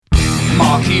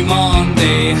Marky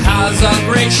Monday has a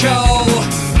great show.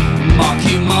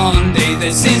 Marky Monday,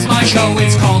 this is my show.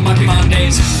 It's called Marky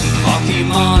Mondays. Marky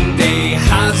Monday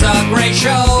has a great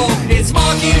show. It's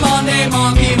Marky Monday,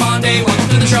 Marky Monday. Welcome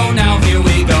to the show. Now here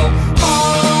we go.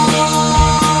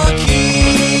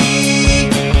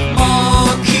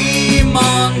 Marky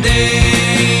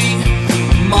Monday.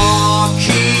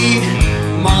 Marky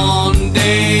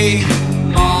Monday.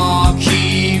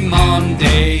 Marky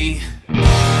Monday.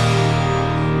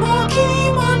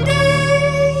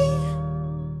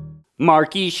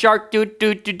 Marky Shark do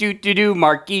do do do do do.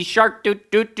 Marky Shark do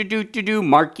do do do do do.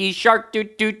 Marky Shark do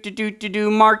do do do do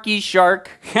do. Marky Shark.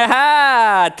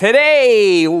 Ha!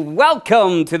 Today,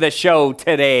 welcome to the show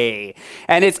today,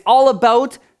 and it's all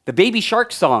about the Baby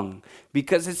Shark song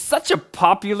because it's such a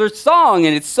popular song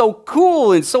and it's so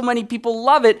cool and so many people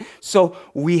love it. So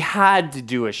we had to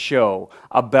do a show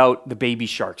about the Baby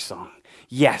Shark song.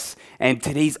 Yes, and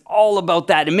today's all about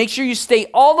that. And make sure you stay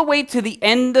all the way to the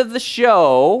end of the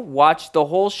show. Watch the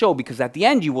whole show because at the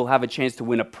end you will have a chance to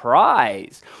win a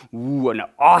prize. Ooh, an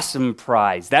awesome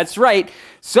prize. That's right.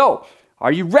 So,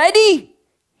 are you ready?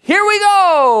 Here we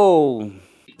go!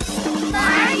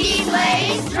 Marky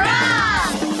plays drums!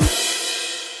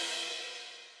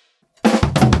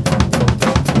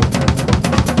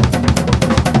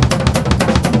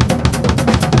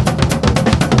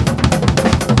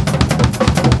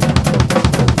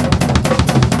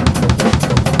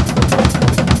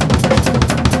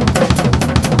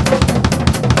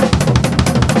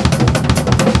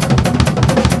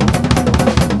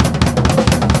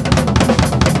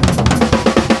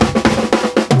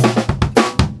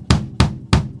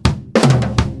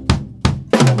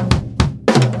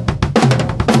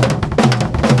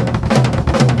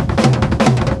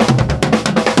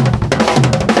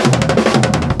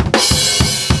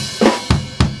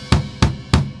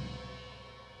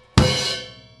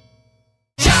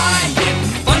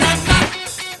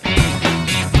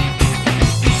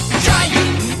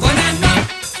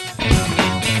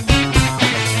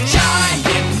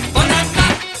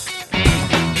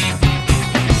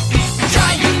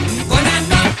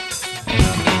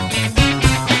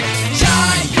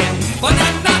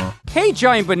 Hey,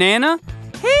 Giant Banana.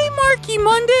 Hey, Marky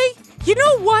Monday. You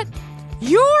know what?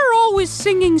 You're always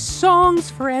singing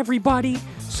songs for everybody,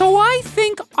 so I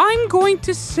think I'm going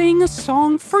to sing a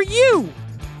song for you.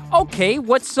 Okay,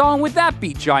 what song would that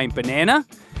be, Giant Banana?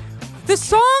 The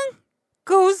song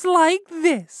goes like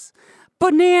this.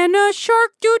 Banana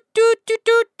shark do do do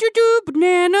do do do.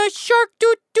 Banana shark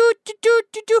do do do do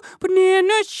do do.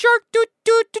 Banana shark do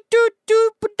do do do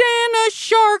do. Banana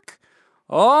shark.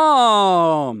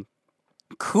 Oh,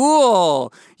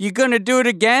 cool. You gonna do it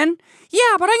again?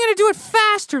 Yeah, but I'm gonna do it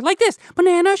faster, like this.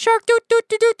 Banana shark do do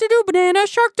do do do do. Banana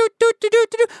shark do do do do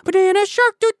do do. Banana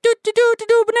shark do do do do do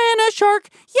do. Banana shark.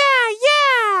 Yeah,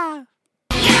 yeah.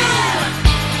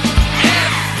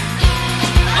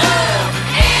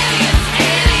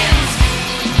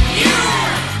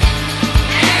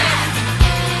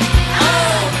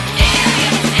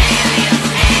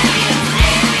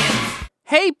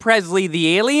 Hey, Presley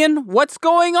the alien, what's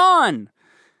going on?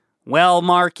 Well,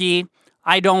 Marky,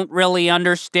 I don't really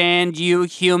understand you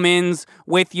humans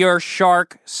with your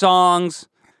shark songs.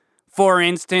 For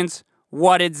instance,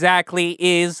 what exactly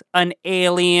is an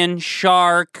alien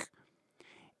shark?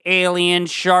 Alien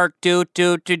shark do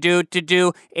do do do do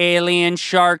do. Alien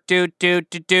shark do do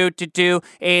do do do do.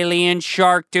 Alien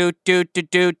shark do do do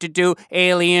do do do.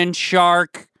 Alien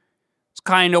shark. It's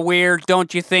kind of weird,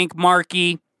 don't you think,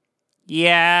 Marky?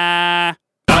 Yeah.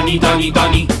 Donny, Donny,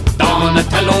 Donny,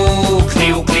 Donatello,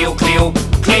 Cleo, Cleo, Cleo,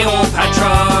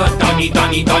 Cleopatra, Donny,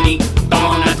 Donny, Donny,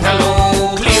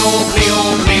 Donatello, Cleo,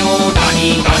 Cleo, Cleo,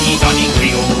 Donny, Donny, Donny,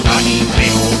 Cleo, Donny,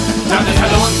 Cleo,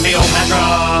 Donatello and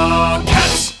Cleopatra,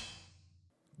 cats.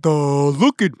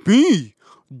 Look at me.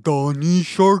 Donny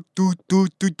Shark do do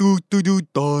do do do do.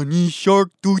 Donny Shark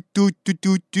do do do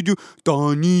do do do.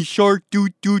 Donny Shark do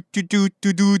do do do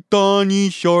do do. Donny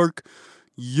Shark.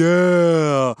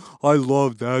 Yeah, I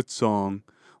love that song.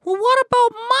 Well, what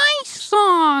about my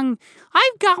song?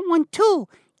 I've got one too.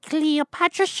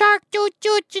 Cleopatra shark do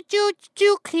do do do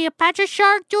do. Cleopatra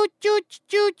shark do do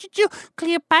do do do.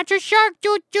 Cleopatra shark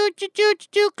do do do do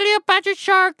do. Cleopatra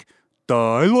shark.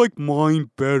 I like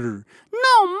mine better.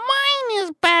 No, mine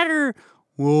is better.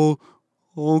 Well,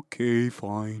 okay,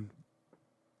 fine.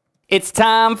 It's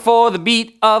time for the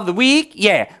beat of the week.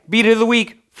 Yeah, beat of the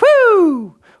week.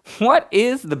 Woo! What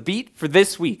is the beat for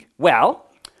this week? Well,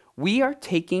 we are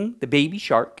taking the baby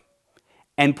shark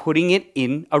and putting it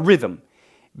in a rhythm.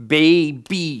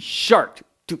 Baby shark,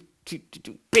 do, do, do,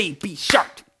 do, baby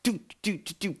shark, do do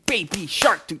do do baby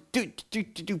shark do do do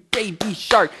do do baby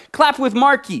shark. Clap with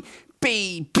Marky.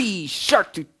 Baby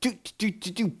shark do do do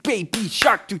do do baby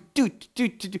shark do do do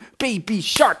do do baby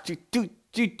shark do do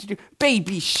do do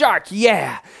baby shark.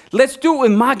 Yeah. Let's do it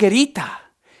with Margarita,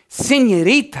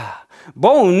 Señorita,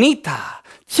 Bonita,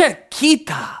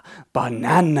 Chiquita,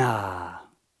 Banana.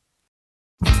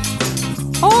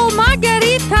 Oh,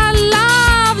 Margarita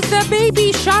loves the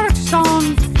Baby Shark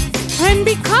song. And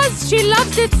because she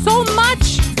loves it so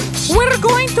much, we're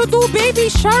going to do Baby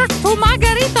Shark to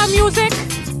Margarita music.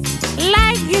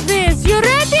 Like this. You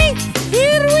ready?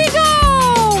 Here we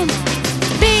go!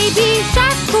 Baby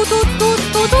Shark, do do do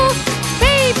do do.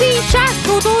 Baby Shark,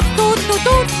 do do do do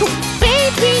do do.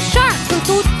 Baby Shark, do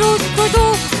do do do do.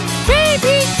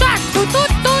 Baby Shark, do do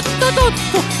do do do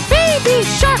do. Baby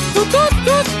Shark, do do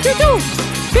do do do.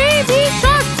 Baby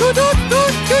Shark, do do do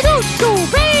do do do.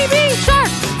 Baby Shark,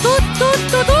 do do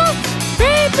do do.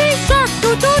 Baby Shark, do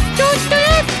do do do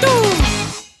do.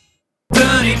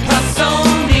 Ernie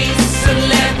Passoni,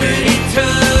 celebrity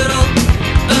turtle.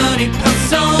 Ernie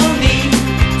Passoni,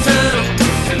 turtle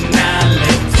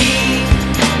personality.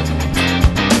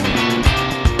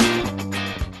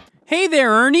 Hey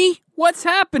there, Ernie. What's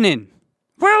happening?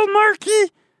 Well,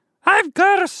 Marky, I've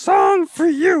got a song for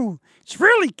you. It's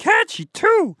really catchy,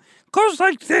 too. Goes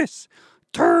like this.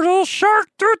 Turtle shark,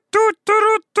 doo doo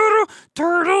doo doo doo.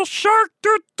 Turtle shark,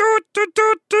 doo doo doo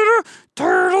doo doo.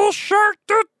 Turtle shark,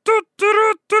 doo doo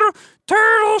doo doo.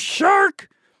 Turtle shark.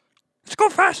 Let's go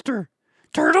faster.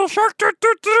 Turtle shark, doo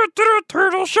doo doo doo.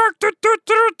 Turtle shark, doo doo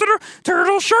doo doo.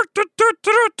 Turtle shark, doo doo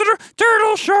doo doo.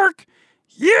 Turtle shark.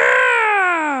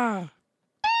 Yeah!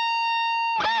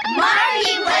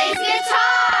 Marky plays guitar.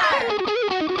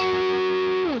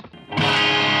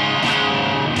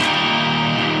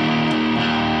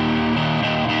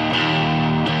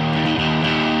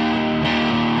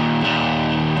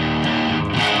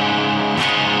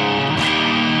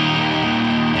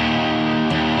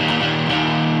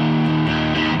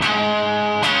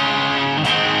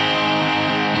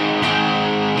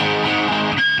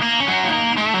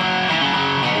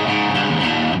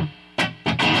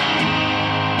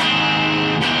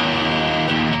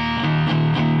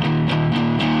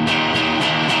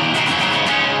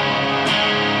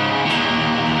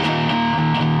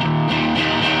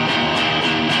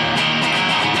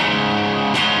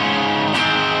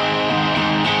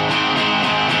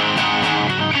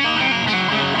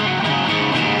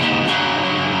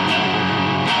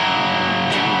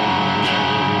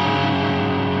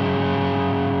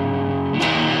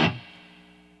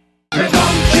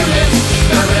 Redonkulous,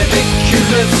 the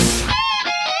ridiculous.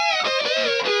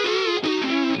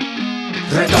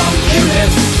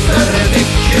 Redonkulous, the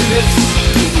ridiculous.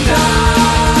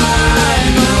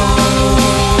 Dinosaur.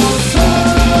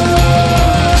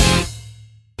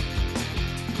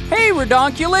 Hey,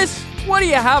 Redonkulous. What do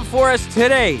you have for us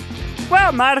today?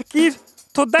 Well, Marky,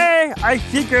 today I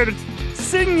figured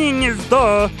singing is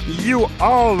the you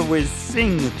always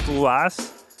sing to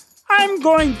us. I'm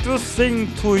going to sing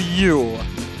to you.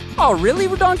 Oh, really,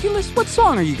 Redonkulous? What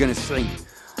song are you gonna sing?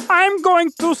 I'm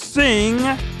going to sing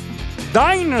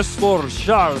Dinosaur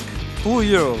Shark to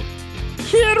you.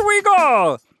 Here we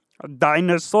go.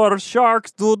 Dinosaur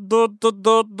shark, do do do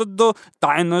do do do.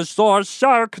 Dinosaur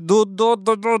shark, do do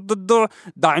do do do do.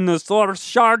 Dinosaur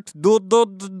shark, do do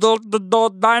do do do do.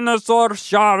 Dinosaur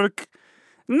shark.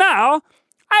 Now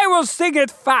I will sing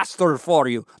it faster for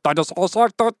you. Dinosaur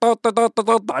shark, do do do do do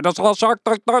do. Dinosaur shark,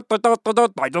 do do do do do do.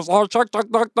 Dinosaur shark, do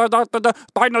do do do do do.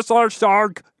 Dinosaur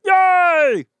shark.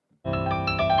 Yay!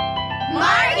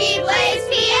 Marky plays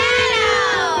piano.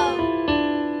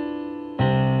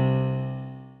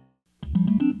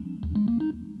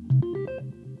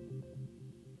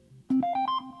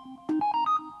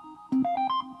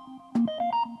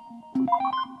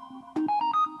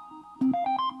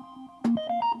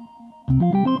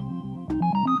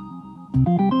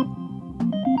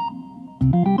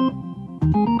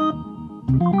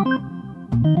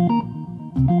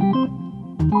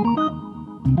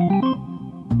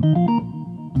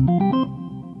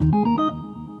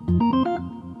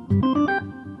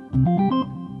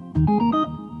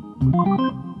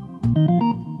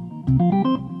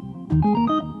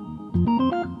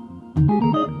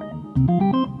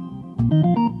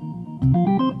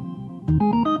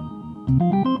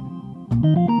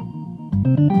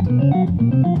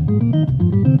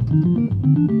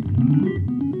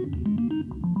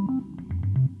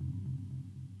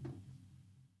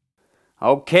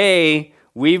 Okay,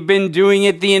 we've been doing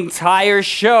it the entire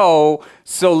show,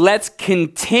 so let's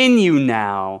continue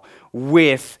now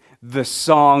with the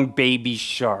song Baby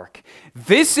Shark.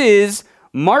 This is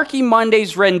Marky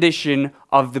Monday's rendition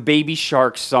of the Baby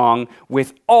Shark song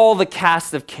with all the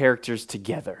cast of characters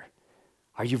together.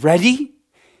 Are you ready?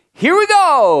 Here we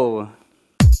go!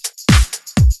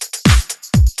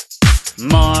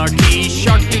 Marky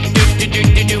Shark,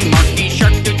 do-do-do-do-do-do, Marky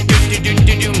Shark,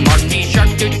 do-do-do-do-do-do, Marky Shark,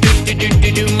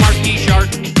 do-do-do-do-do-do, Marky Shark.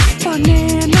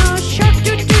 Banana shark,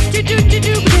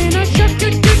 do-do-do-do-do-do, banana shark,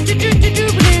 do-do-do-do-do-do,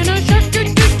 banana shark,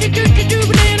 do-do-do-do-do-do,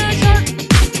 banana shark.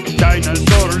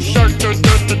 Dinosaur shark,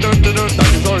 do-do-do-do-do-do,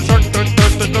 dinosaur shark,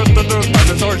 do-do-do-do-do-do,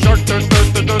 dinosaur shark,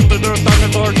 do-do-do-do-do-do,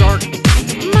 dinosaur shark.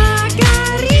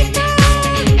 Margarita,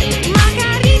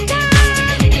 Margarita,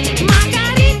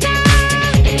 Margarita,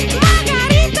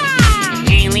 Margarita.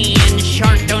 Alien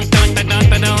shark, dun dun dun dun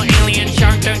dun dun. Alien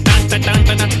shark, dun dun dun dun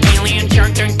dun dun. Alien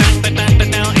shark, dun dun dun dun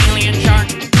dun dun. Alien shark.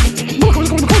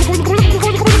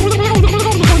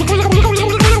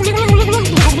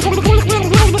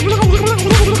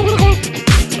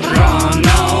 Run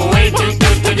away, dun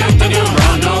dun dun dun dun.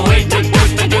 Run away, dun dun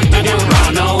dun dun dun.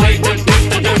 Run away, dun dun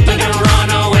dun dun dun. Run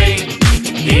away.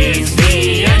 It's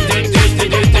the end, dun dun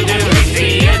dun dun dun. It's the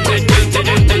end, dun dun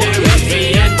dun dun dun. It's the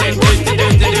end, dun dun dun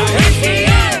dun dun. It's the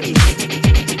end.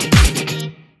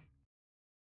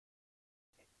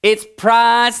 It's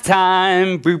prize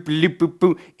time,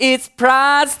 boop-a-loop-boo-boo. It's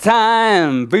prize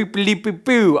time,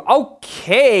 boop-a-loop-boo-boo.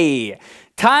 Okay,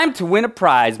 time to win a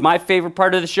prize. My favorite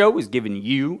part of the show is giving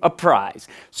you a prize.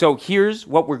 So here's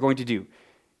what we're going to do.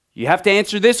 You have to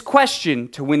answer this question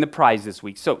to win the prize this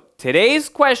week. So today's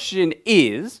question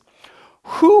is,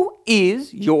 who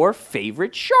is your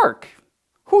favorite shark?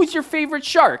 Who's your favorite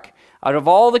shark? Out of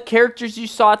all the characters you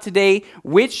saw today,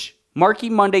 which Marky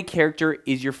Monday character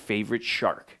is your favorite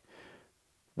shark?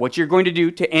 What you're going to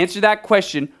do to answer that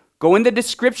question, go in the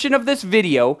description of this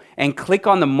video and click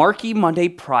on the Marky Monday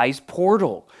prize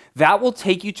portal. That will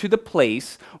take you to the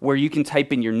place where you can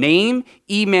type in your name,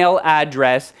 email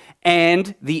address,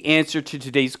 and the answer to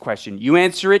today's question. You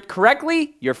answer it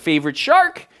correctly, your favorite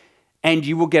shark, and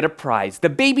you will get a prize. The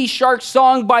Baby Shark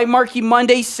song by Marky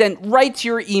Monday sent right to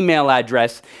your email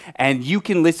address, and you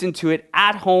can listen to it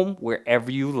at home wherever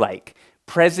you like.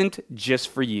 Present just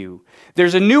for you.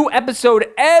 There's a new episode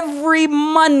every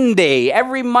Monday.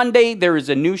 Every Monday, there is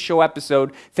a new show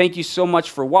episode. Thank you so much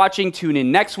for watching. Tune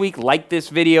in next week. Like this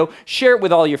video. Share it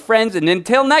with all your friends. And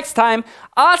until next time,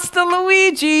 hasta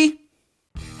Luigi!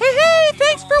 Hey,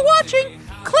 thanks for watching.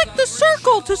 Click the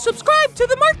circle to subscribe to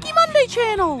the Marky Monday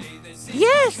channel.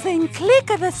 Yes, and click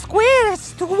the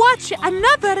squares to watch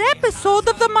another episode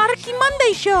of the Marky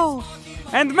Monday show.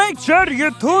 And make sure you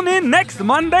tune in next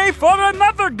Monday for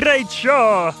another great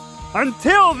show.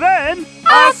 Until then,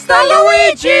 Hasta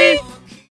Luigi!